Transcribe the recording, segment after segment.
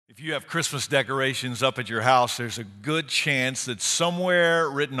If you have Christmas decorations up at your house, there's a good chance that somewhere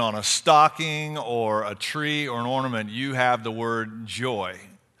written on a stocking or a tree or an ornament, you have the word joy.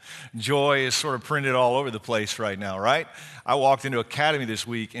 Joy is sort of printed all over the place right now, right? I walked into Academy this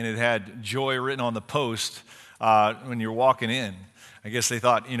week and it had joy written on the post when you're walking in. I guess they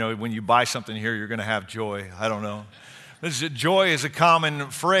thought, when you buy something here, you're going to have joy. I don't know. Joy is a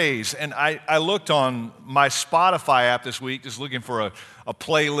common phrase, and I looked on my Spotify app this week, just looking for a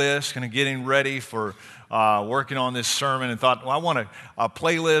playlist, kind of getting ready for working on this sermon, and thought, I want a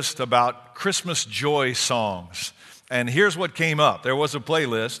playlist about Christmas joy songs. And here's what came up. There was a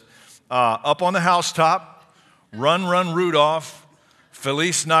playlist, Up on the Housetop, Run, Run, Rudolph,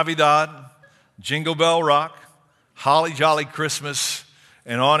 Feliz Navidad, Jingle Bell Rock, Holly Jolly Christmas,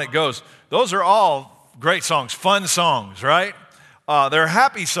 and on it goes. Those are all great songs, fun songs, right? They're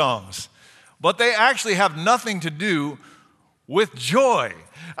happy songs, but they actually have nothing to do with joy.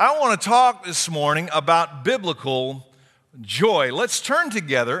 I want to talk this morning about biblical joy. Let's turn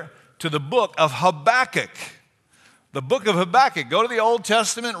together to the book of Habakkuk. The book of Habakkuk. Go to the Old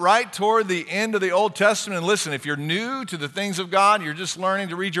Testament, right toward the end of the Old Testament. And listen, if you're new to the things of God, you're just learning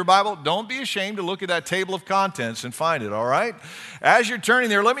to read your Bible, don't be ashamed to look at that table of contents and find it, all right? As you're turning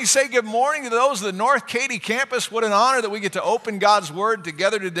there, let me say good morning to those of the North Katy campus. What an honor that we get to open God's Word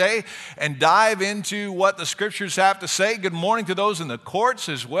together today and dive into what the Scriptures have to say. Good morning to those in the courts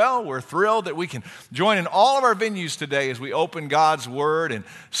as well. We're thrilled that we can join in all of our venues today as we open God's Word and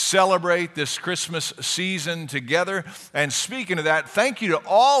celebrate this Christmas season together. And speaking of that, thank you to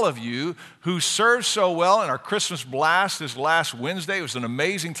all of you who served so well in our Christmas blast this last Wednesday. It was an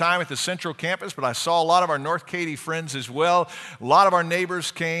amazing time at the Central Campus, but I saw a lot of our North Katy friends as well. A lot of our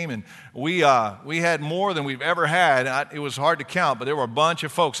neighbors came, and we had more than we've ever had. It was hard to count, but there were a bunch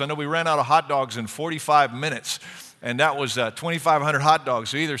of folks. I know we ran out of hot dogs in 45 minutes, and that was 2,500 hot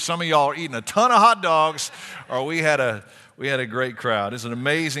dogs. So either some of y'all are eating a ton of hot dogs, or we had a great crowd. It's an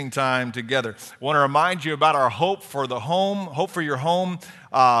amazing time together. I want to remind you about our Hope for Your Home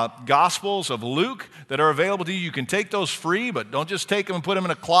Gospels of Luke that are available to you. You can take those free, but don't just take them and put them in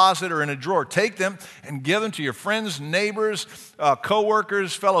a closet or in a drawer. Take them and give them to your friends, neighbors,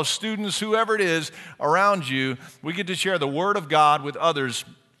 co-workers, fellow students, whoever it is around you. We get to share the Word of God with others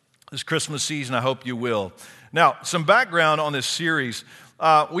this Christmas season. I hope you will. Now, some background on this series.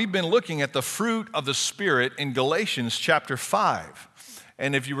 We've been looking at the fruit of the Spirit in Galatians chapter 5.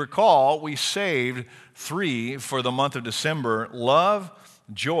 And if you recall, we saved 3 for the month of December: love,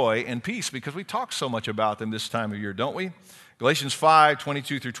 joy, and peace, because we talk so much about them this time of year, don't we? Galatians 5,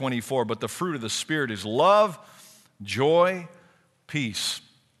 22 through 24, but the fruit of the Spirit is love, joy, peace,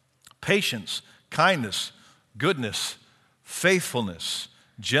 patience, kindness, goodness, faithfulness,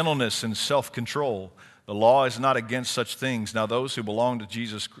 gentleness, and self-control. The law is not against such things. Now those who belong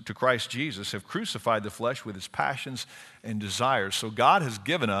to Christ Jesus have crucified the flesh with its passions and desires. So God has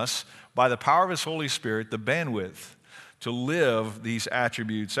given us, by the power of His Holy Spirit, the bandwidth to live these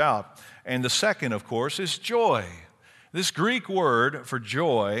attributes out. And the second, of course, is joy. This Greek word for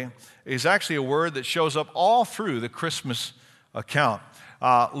joy is actually a word that shows up all through the Christmas account.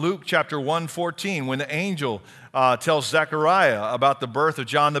 Luke chapter 1:14, when the angel tells Zechariah about the birth of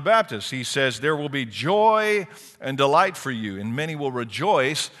John the Baptist, he says, "There will be joy and delight for you, and many will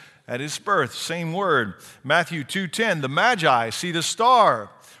rejoice at his birth." Same word. Matthew 2:10, the Magi see the star.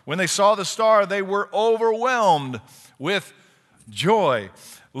 When they saw the star, they were overwhelmed with joy.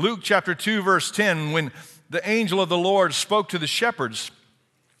 Luke chapter 2, verse 10, when the angel of the Lord spoke to the shepherds,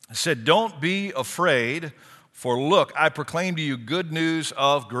 said, "Don't be afraid, for look, I proclaim to you good news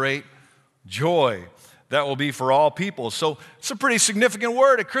of great joy that will be for all people." So it's a pretty significant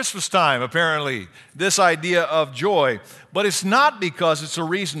word at Christmas time, apparently, this idea of joy. But it's not because it's a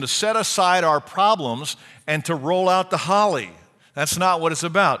reason to set aside our problems and to roll out the holly. That's not what it's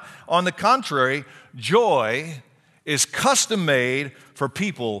about. On the contrary, joy is custom made for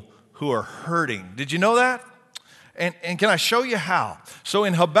people who are hurting. Did you know that? And can I show you how? So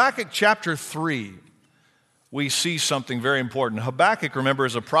in Habakkuk chapter 3, we see something very important. Habakkuk, remember,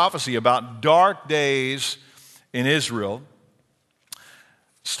 is a prophecy about dark days in Israel.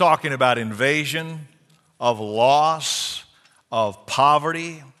 It's talking about invasion, of loss, of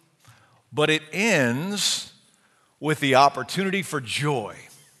poverty, but it ends with the opportunity for joy.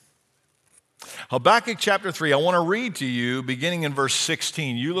 Habakkuk chapter 3, I want to read to you beginning in verse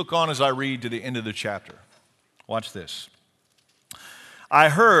 16. You look on as I read to the end of the chapter. Watch this. "I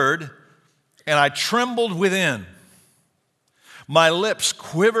heard, and I trembled within. My lips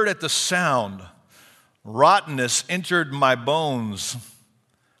quivered at the sound. Rottenness entered my bones.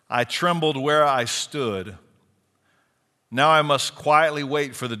 I trembled where I stood. Now I must quietly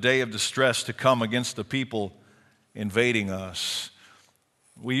wait for the day of distress to come against the people invading us.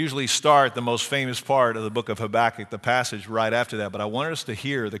 We usually start the most famous part of the book of Habakkuk, the passage right after that, but I want us to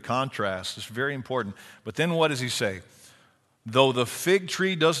hear the contrast. It's very important. But then what does he say? Though the fig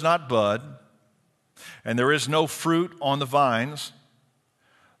tree does not bud, and there is no fruit on the vines,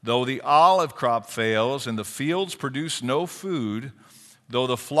 though the olive crop fails, and the fields produce no food, though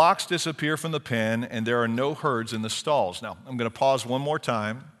the flocks disappear from the pen, and there are no herds in the stalls. Now, I'm going to pause one more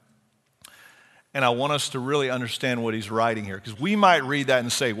time, and I want us to really understand what he's writing here, because we might read that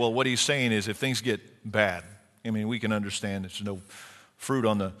and say, well, what he's saying is if things get bad, I mean, we can understand there's no fruit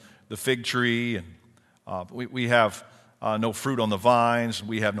on the fig tree, and we have no fruit on the vines,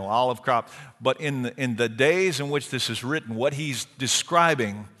 we have no olive crop. But in the days in which this is written, what he's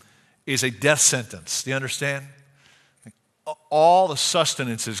describing is a death sentence. Do you understand? All the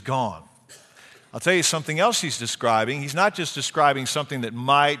sustenance is gone. I'll tell you something else he's describing. He's not just describing something that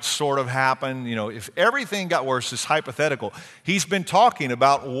might sort of happen. You know, if everything got worse, it's hypothetical. He's been talking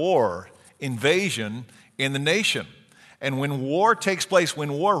about war, invasion in the nation. And when war takes place,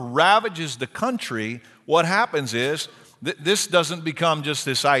 when war ravages the country, what happens is this doesn't become just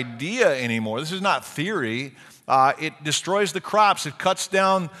this idea anymore. This is not theory. It destroys the crops. It cuts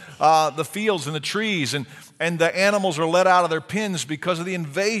down the fields and the trees, and the animals are let out of their pens because of the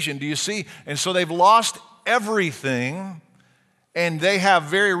invasion. Do you see? And so they've lost everything, and they have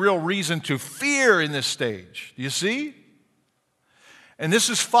very real reason to fear in this stage. Do you see? And this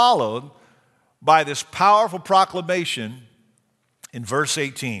is followed by this powerful proclamation in verse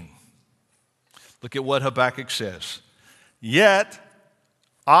 18. Look at what Habakkuk says. Yet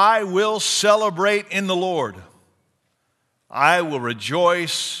I will celebrate in the Lord. I will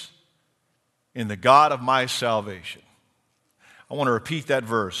rejoice in the God of my salvation. I want to repeat that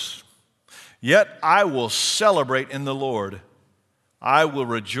verse. Yet I will celebrate in the Lord. I will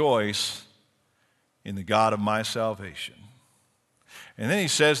rejoice in the God of my salvation. And then he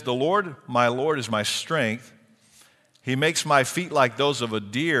says, the Lord, my Lord, is my strength. He makes my feet like those of a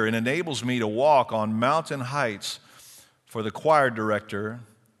deer and enables me to walk on mountain heights for the choir director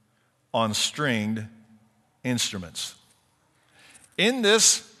on stringed instruments. In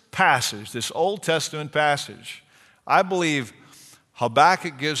this passage, this Old Testament passage, I believe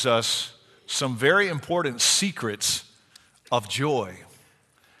Habakkuk gives us some very important secrets of joy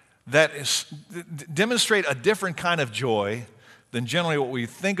that demonstrate a different kind of joy than generally what we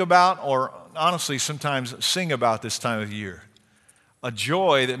think about or honestly sometimes sing about this time of year. A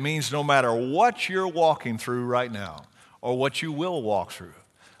joy that means no matter what you're walking through right now or what you will walk through,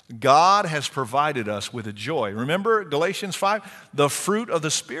 God has provided us with a joy. Remember Galatians 5? The fruit of the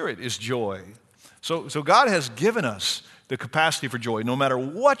Spirit is joy. So God has given us the capacity for joy. No matter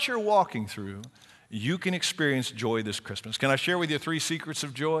what you're walking through, you can experience joy this Christmas. Can I share with you 3 secrets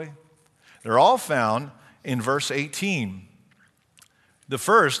of joy? They're all found in verse 18. The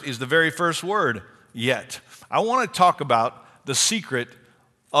first is the very first word, yet. I want to talk about the secret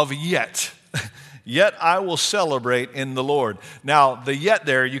of yet. Yet I will celebrate in the Lord. Now, the yet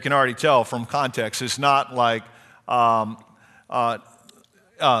there, you can already tell from context, is not like not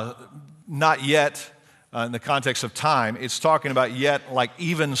yet in the context of time. It's talking about yet like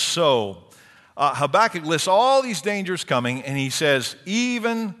even so. Habakkuk lists all these dangers coming, and he says,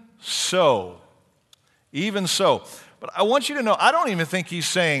 even so. Even so. But I want you to know, I don't even think he's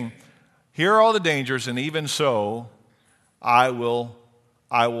saying, here are all the dangers, and even so, I will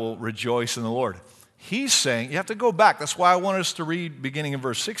rejoice in the Lord. He's saying, you have to go back. That's why I want us to read beginning in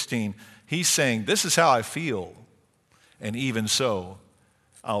verse 16. He's saying, this is how I feel, and even so,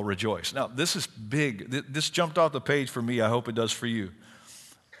 I'll rejoice. Now, this is big. This jumped off the page for me. I hope it does for you.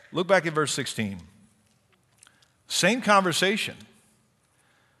 Look back at verse 16. Same conversation.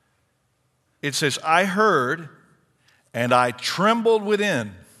 It says, I heard, and I trembled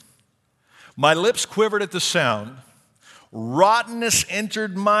within. My lips quivered at the sound. Rottenness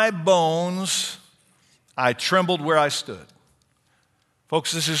entered my bones. I trembled where I stood.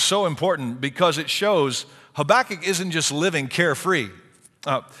 Folks, this is so important because it shows Habakkuk isn't just living carefree.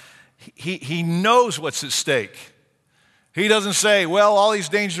 He knows what's at stake. He doesn't say, well, all these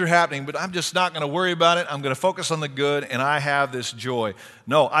dangers are happening, but I'm just not going to worry about it. I'm going to focus on the good, and I have this joy.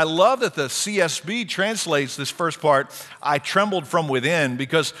 No, I love that the CSB translates this first part, I trembled from within,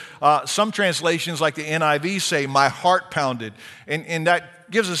 because some translations like the NIV say, my heart pounded. And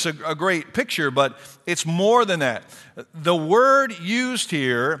that gives us a great picture, but it's more than that. The word used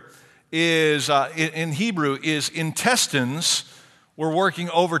here is in Hebrew is intestines were working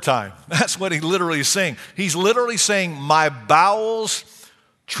overtime. That's what he literally is saying. He's literally saying, my bowels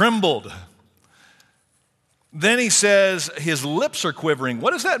trembled. Then he says his lips are quivering.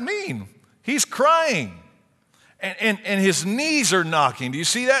 What does that mean? He's crying. And his knees are knocking. Do you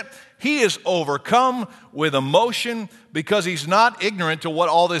see that? He is overcome with emotion because he's not ignorant to what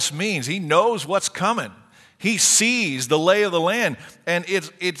all this means. He knows what's coming. He sees the lay of the land, and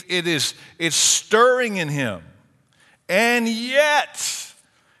it's stirring in him. And yet,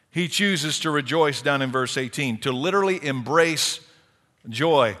 he chooses to rejoice down in verse 18, to literally embrace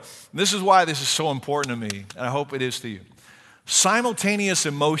joy. This is why this is so important to me, and I hope it is to you. Simultaneous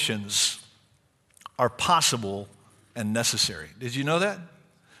emotions are possible and necessary. Did you know that?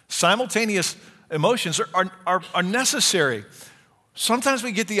 Simultaneous emotions are necessary. Sometimes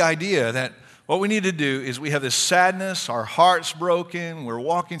we get the idea that what we need to do is we have this sadness, our heart's broken, we're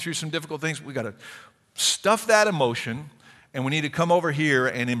walking through some difficult things. We got to stuff that emotion, and we need to come over here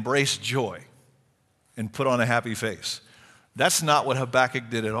and embrace joy and put on a happy face. That's not what Habakkuk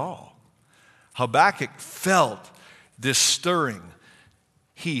did at all. Habakkuk felt this stirring.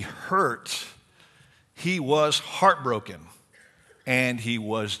 He hurt. He was heartbroken, and he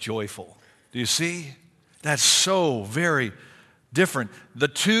was joyful. Do you see? That's so very different. The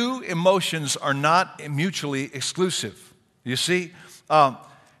two emotions are not mutually exclusive. You see?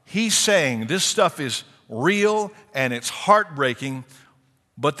 He's saying this stuff is real and it's heartbreaking,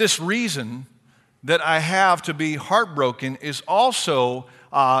 but this reason that I have to be heartbroken is also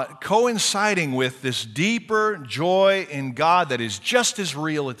coinciding with this deeper joy in God that is just as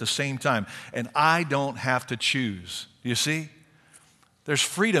real at the same time. And I don't have to choose. You see? There's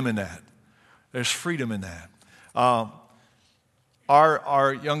freedom in that. There's freedom in that.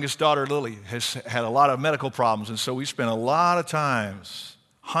 Our youngest daughter, Lily, has had a lot of medical problems, and so we spent a lot of times,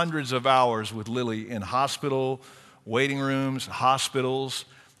 hundreds of hours with Lily in hospital waiting rooms, hospitals,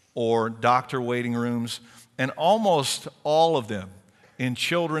 or doctor waiting rooms, and almost all of them in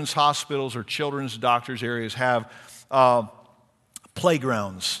children's hospitals or children's doctors' areas have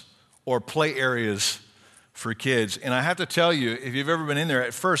playgrounds or play areas for kids. And I have to tell you, if you've ever been in there,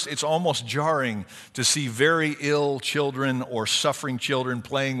 at first it's almost jarring to see very ill children or suffering children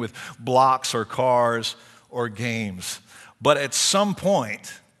playing with blocks or cars or games. But at some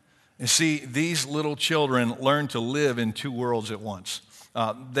point, you see, these little children learn to live in two worlds at once.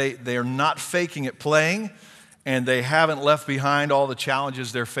 They are not faking it playing, and they haven't left behind all the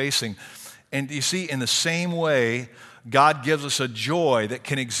challenges they're facing. And you see, in the same way, God gives us a joy that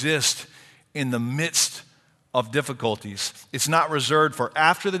can exist in the midst of difficulties. It's not reserved for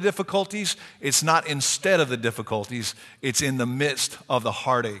after the difficulties. It's not instead of the difficulties. It's in the midst of the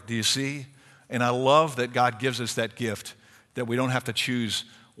heartache. Do you see? And I love that God gives us that gift, that we don't have to choose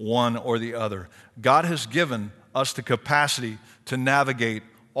one or the other. God has given us the capacity to navigate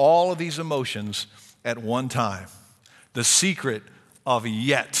all of these emotions at one time. The secret of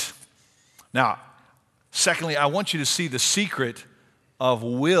yet. Now, secondly, I want you to see the secret of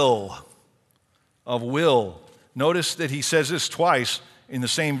will. Of will. Notice that he says this twice in the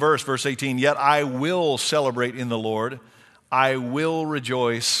same verse, verse 18, yet I will celebrate in the Lord. I will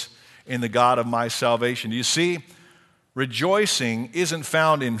rejoice in the God of my salvation. Do you see? Rejoicing isn't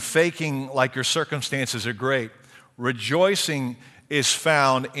found in faking like your circumstances are great. Rejoicing is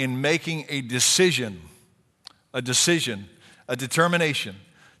found in making a decision, a determination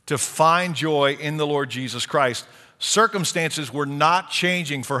to find joy in the Lord Jesus Christ. Circumstances were not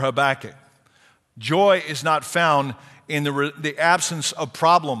changing for Habakkuk. Joy is not found in the absence of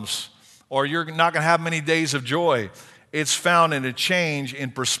problems, or you're not going to have many days of joy. It's found in a change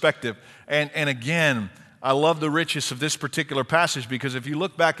in perspective. And again, I love the richness of this particular passage because if you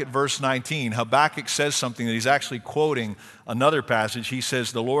look back at verse 19, Habakkuk says something that he's actually quoting another passage. He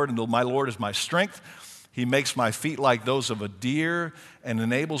says, my Lord is my strength. He makes my feet like those of a deer and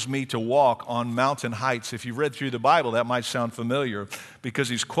enables me to walk on mountain heights. If you've read through the Bible, that might sound familiar because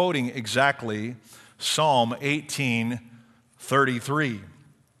he's quoting exactly Psalm 18:33.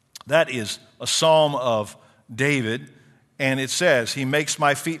 That is a psalm of David. And it says, he makes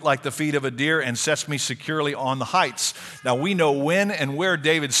my feet like the feet of a deer and sets me securely on the heights. Now we know when and where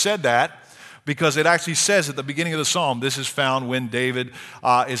David said that because it actually says at the beginning of the psalm, this is found when David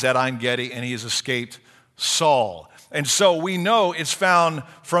is at En Gedi and he has escaped Saul. And so we know it's found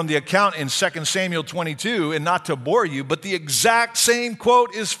from the account in 2 Samuel 22, and not to bore you, but the exact same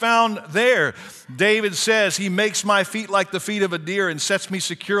quote is found there. David says, he makes my feet like the feet of a deer and sets me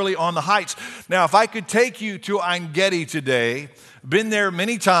securely on the heights. Now, if I could take you to En Gedi today, been there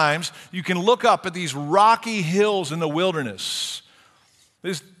many times, you can look up at these rocky hills in the wilderness.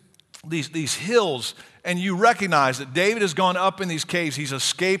 These these hills, and you recognize that David has gone up in these caves. He's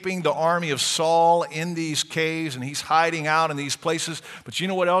escaping the army of Saul in these caves, and he's hiding out in these places. But you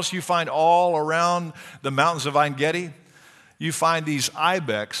know what else you find all around the mountains of En Gedi? You find these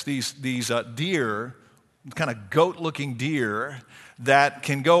ibex, these deer, kind of goat-looking deer that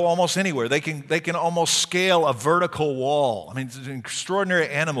can go almost anywhere. They can almost scale a vertical wall. I mean, it's an extraordinary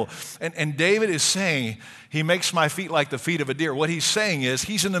animal. And David is saying, he makes my feet like the feet of a deer. What he's saying is,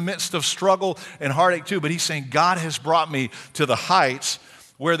 he's in the midst of struggle and heartache too, but he's saying, God has brought me to the heights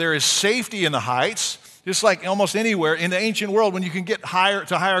where there is safety in the heights. Just like almost anywhere in the ancient world, when you can get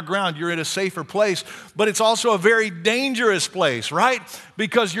higher ground, you're in a safer place. But it's also a very dangerous place, right?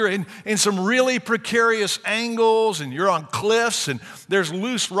 Because you're in some really precarious angles, and you're on cliffs, and there's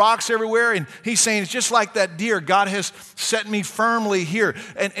loose rocks everywhere. And he's saying, it's just like that deer. God has set me firmly here.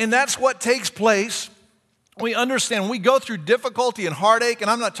 And that's what takes place. We understand when we go through difficulty and heartache, and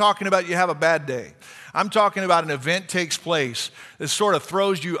I'm not talking about you have a bad day. I'm talking about an event takes place that sort of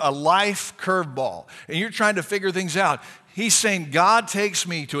throws you a life curveball, and you're trying to figure things out. He's saying, God takes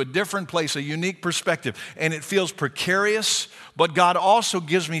me to a different place, a unique perspective, and it feels precarious, but God also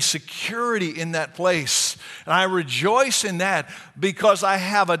gives me security in that place. And I rejoice in that because I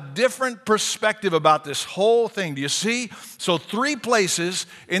have a different perspective about this whole thing. Do you see? So 3 places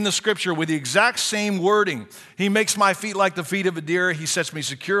in the scripture with the exact same wording. He makes my feet like the feet of a deer. He sets me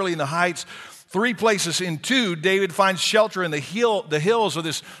securely in the heights. 3 places. In 2, David finds shelter in the hills of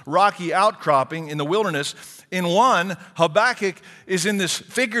this rocky outcropping in the wilderness. In 1, Habakkuk is in this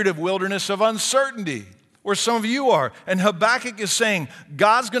figurative wilderness of uncertainty, where some of you are. And Habakkuk is saying,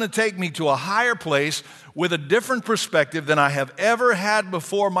 God's going to take me to a higher place with a different perspective than I have ever had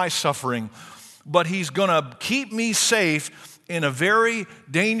before my suffering. But he's going to keep me safe in a very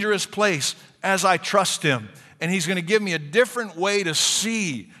dangerous place as I trust him. And he's going to give me a different way to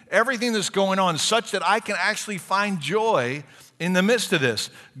see everything that's going on, such that I can actually find joy in the midst of this.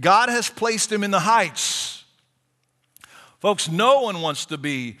 God has placed him in the heights. Folks, no one wants to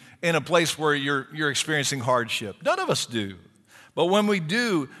be in a place where you're experiencing hardship. None of us do. But when we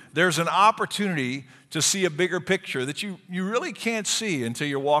do, there's an opportunity to see a bigger picture that you really can't see until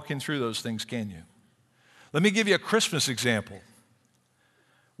you're walking through those things, can you? Let me give you a Christmas example.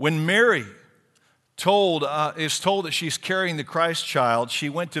 When Mary is told that she's carrying the Christ child, she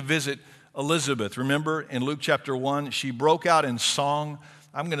went to visit Elizabeth. Remember in Luke chapter 1, she broke out in song.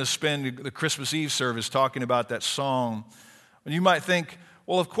 I'm going to spend the Christmas Eve service talking about that song. And you might think,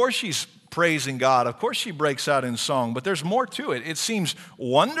 well, of course she's praising God. Of course she breaks out in song, but there's more to it. It seems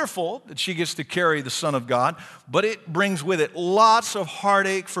wonderful that she gets to carry the Son of God, but it brings with it lots of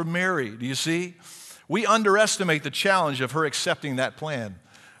heartache for Mary. Do you see? We underestimate the challenge of her accepting that plan.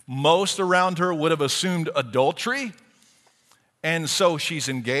 Most around her would have assumed adultery, and so she's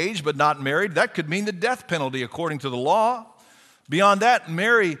engaged but not married. That could mean the death penalty according to the law. Beyond that,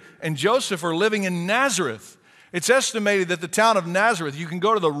 Mary and Joseph are living in Nazareth. It's estimated that the town of Nazareth, you can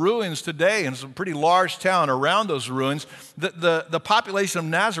go to the ruins today, and it's a pretty large town around those ruins. The population of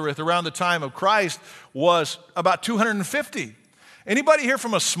Nazareth around the time of Christ was about 250. Anybody here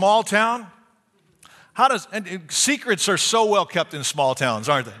from a small town? Secrets are so well kept in small towns,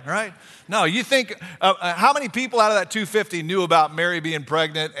 aren't they? Right? No, you think, how many people out of that 250 knew about Mary being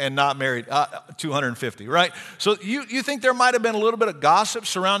pregnant and not married? 250, right? So you think there might have been a little bit of gossip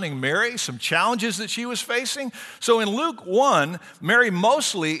surrounding Mary, some challenges that she was facing? So in Luke 1, Mary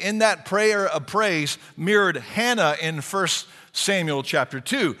mostly in that prayer of praise mirrored Hannah in 1 Samuel chapter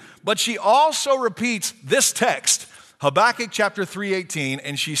 2. But she also repeats this text, Habakkuk chapter 3:18,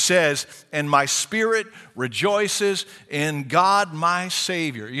 and she says, and my spirit rejoices in God my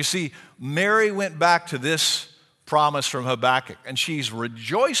Savior. You see, Mary went back to this promise from Habakkuk, and she's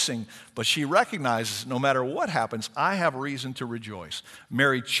rejoicing, but she recognizes no matter what happens, I have reason to rejoice.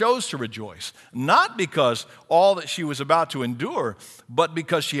 Mary chose to rejoice, not because all that she was about to endure, but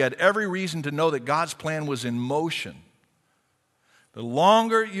because she had every reason to know that God's plan was in motion. The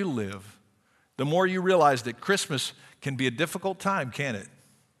longer you live, the more you realize that Christmas can be a difficult time, can't it?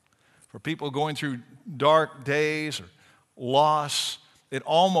 For people going through dark days or loss, it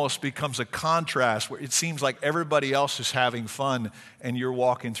almost becomes a contrast where it seems like everybody else is having fun and you're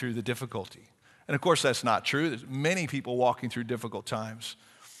walking through the difficulty. And of course, that's not true. There's many people walking through difficult times.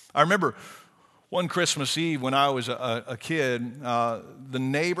 I remember one Christmas Eve when I was a kid, the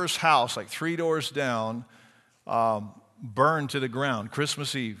neighbor's house, like 3 doors down, burned to the ground,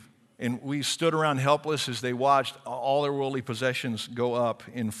 Christmas Eve. And we stood around helpless as they watched all their worldly possessions go up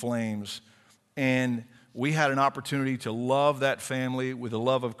in flames. And we had an opportunity to love that family with the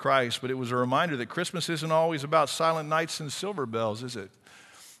love of Christ. But it was a reminder that Christmas isn't always about silent nights and silver bells, is it?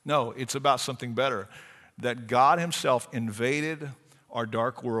 No, it's about something better. That God himself invaded our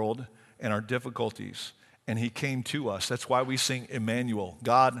dark world and our difficulties, and he came to us. That's why we sing Emmanuel,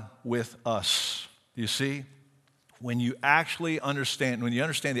 God with us. You see, when you understand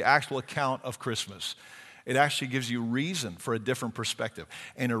the actual account of Christmas, it actually gives you reason for a different perspective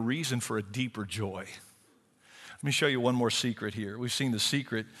and a reason for a deeper joy. Let me show you one more secret here. We've seen the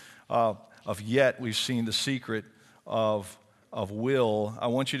secret of yet. We've seen the secret of will. I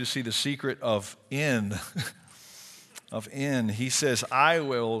want you to see the secret of in. Of in. He says, I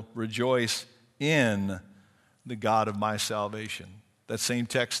will rejoice in the God of my salvation. That same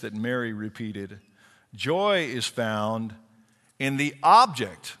text that Mary repeated. Joy is found in the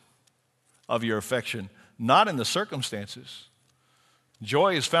object of your affection, not in the circumstances.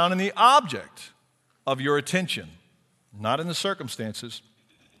 Joy is found in the object of your attention, not in the circumstances.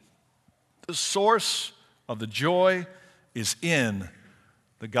 The source of the joy is in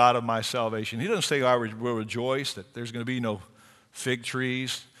the God of my salvation. He doesn't say I will rejoice that there's going to be no fig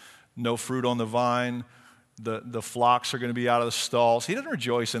trees, no fruit on the vine, the flocks are going to be out of the stalls. He doesn't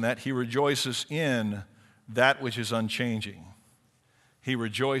rejoice in that. He rejoices in that which is unchanging. He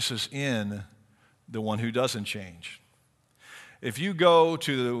rejoices in the one who doesn't change. If you go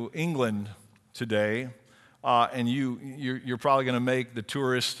to England today, and you're probably going to make the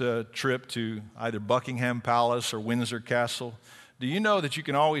tourist trip to either Buckingham Palace or Windsor Castle, do you know that you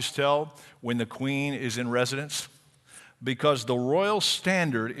can always tell when the Queen is in residence? Because the royal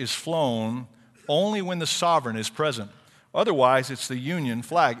standard is flown only when the sovereign is present. Otherwise, it's the Union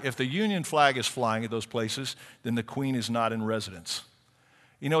flag. If the Union flag is flying at those places, then the Queen is not in residence.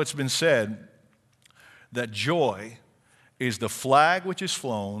 You know, it's been said that joy is the flag which is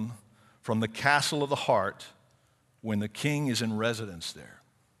flown from the castle of the heart when the king is in residence there.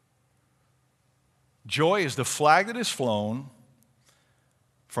 Joy is the flag that is flown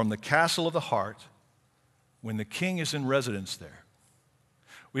from the castle of the heart when the king is in residence there.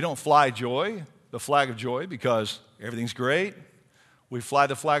 We don't fly joy, the flag of joy, because everything's great. We fly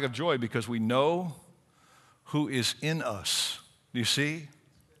the flag of joy because we know who is in us. Do you see?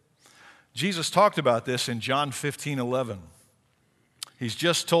 Jesus talked about this in John 15:11. He's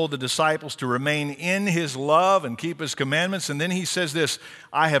just told the disciples to remain in his love and keep his commandments. And then he says this,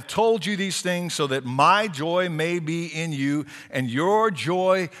 I have told you these things so that my joy may be in you and your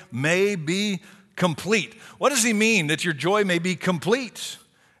joy may be complete. What does he mean that your joy may be complete?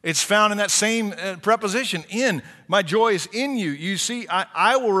 It's found in that same preposition, in. My joy is in you. You see,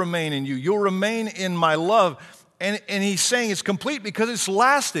 I will remain in you. You'll remain in my love. And he's saying it's complete because it's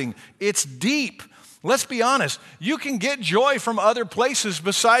lasting. It's deep. Let's be honest. You can get joy from other places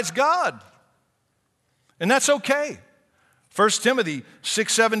besides God. And that's okay. 1 Timothy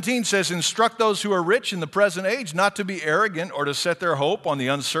 6:17 says, instruct those who are rich in the present age not to be arrogant or to set their hope on the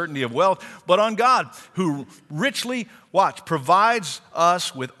uncertainty of wealth, but on God, who richly, provides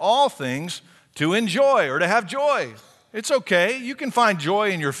us with all things to enjoy or to have joy. It's okay. You can find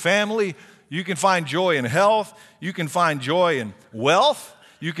joy in your family. You can find joy in health. You can find joy in wealth.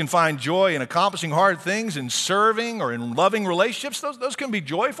 You can find joy in accomplishing hard things, in serving or in loving relationships. Those can be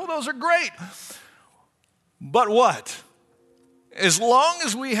joyful. Those are great. But what? As long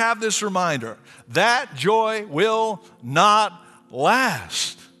as we have this reminder, that joy will not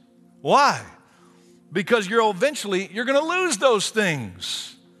last. Why? Because you're going to lose those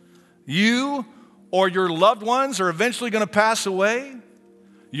things. You or your loved ones are eventually going to pass away.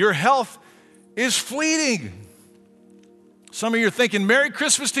 Your health is fleeting. Some of you are thinking, Merry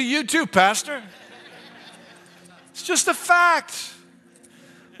Christmas to you too, Pastor. It's just a fact.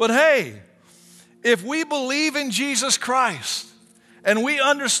 But hey, if we believe in Jesus Christ and we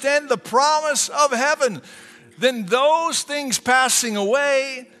understand the promise of heaven, then those things passing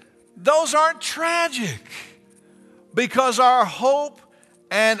away, those aren't tragic, because our hope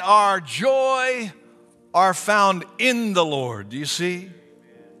and our joy are found in the Lord. Do you see?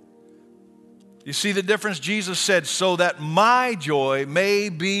 You see the difference? Jesus said, so that my joy may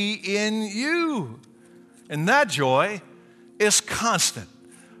be in you. And that joy is constant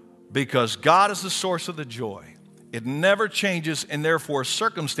because God is the source of the joy. It never changes, and therefore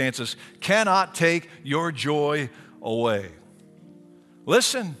circumstances cannot take your joy away.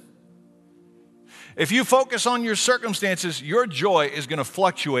 Listen, if you focus on your circumstances, your joy is going to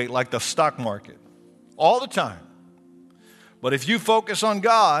fluctuate like the stock market all the time. But if you focus on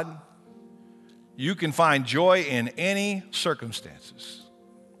God, you can find joy in any circumstances.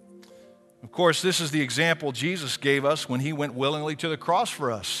 Of course, this is the example Jesus gave us when he went willingly to the cross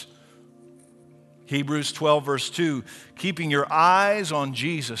for us. Hebrews 12, verse 2, keeping your eyes on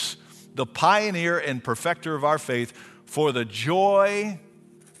Jesus, the pioneer and perfecter of our faith, for the joy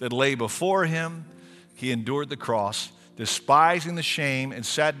that lay before him, he endured the cross, despising the shame, and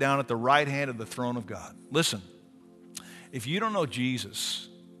sat down at the right hand of the throne of God. Listen, if you don't know Jesus,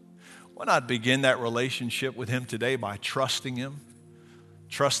 why not begin that relationship with him today by trusting him,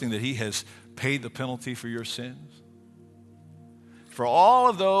 trusting that he has paid the penalty for your sins? For all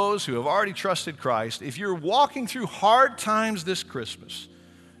of those who have already trusted Christ, if you're walking through hard times this Christmas,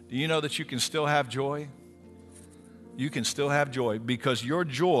 do you know that you can still have joy? You can still have joy because your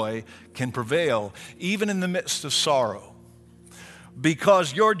joy can prevail even in the midst of sorrow.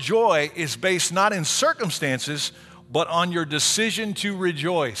 Because your joy is based not in circumstances, but on your decision to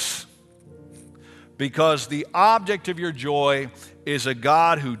rejoice. Because the object of your joy is a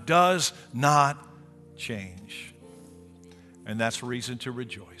God who does not change. And that's reason to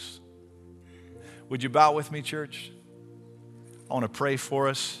rejoice. Would you bow with me, church? I want to pray for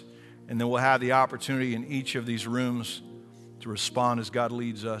us, and then we'll have the opportunity in each of these rooms to respond as God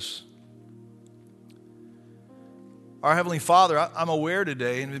leads us. Our Heavenly Father, I'm aware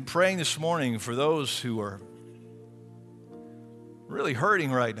today and been praying this morning for those who are really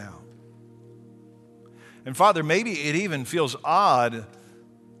hurting right now. And Father, maybe it even feels odd,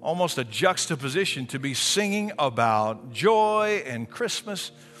 almost a juxtaposition, to be singing about joy and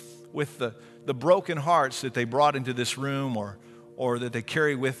Christmas with the broken hearts that they brought into this room or that they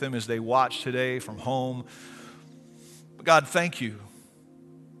carry with them as they watch today from home. But God, thank you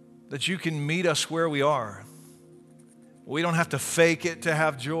that you can meet us where we are. We don't have to fake it to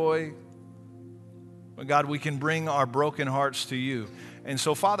have joy. But God, we can bring our broken hearts to you. And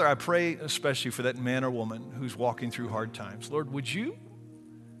so, Father, I pray especially for that man or woman who's walking through hard times. Lord, would you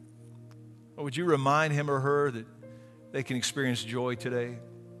remind him or her that they can experience joy today?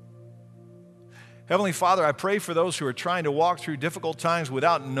 Heavenly Father, I pray for those who are trying to walk through difficult times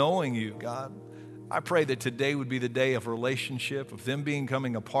without knowing you, God. I pray that today would be the day of relationship, of them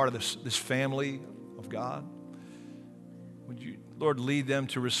becoming a part of this family of God. Would you, Lord, lead them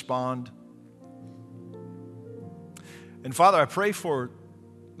to respond? And Father, I pray for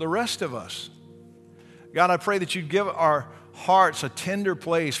the rest of us. God, I pray that you'd give our hearts a tender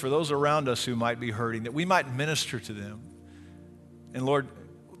place for those around us who might be hurting, that we might minister to them. And Lord,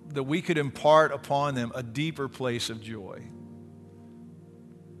 that we could impart upon them a deeper place of joy.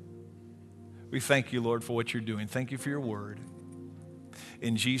 We thank you, Lord, for what you're doing. Thank you for your word.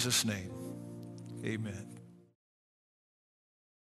 In Jesus' name, amen.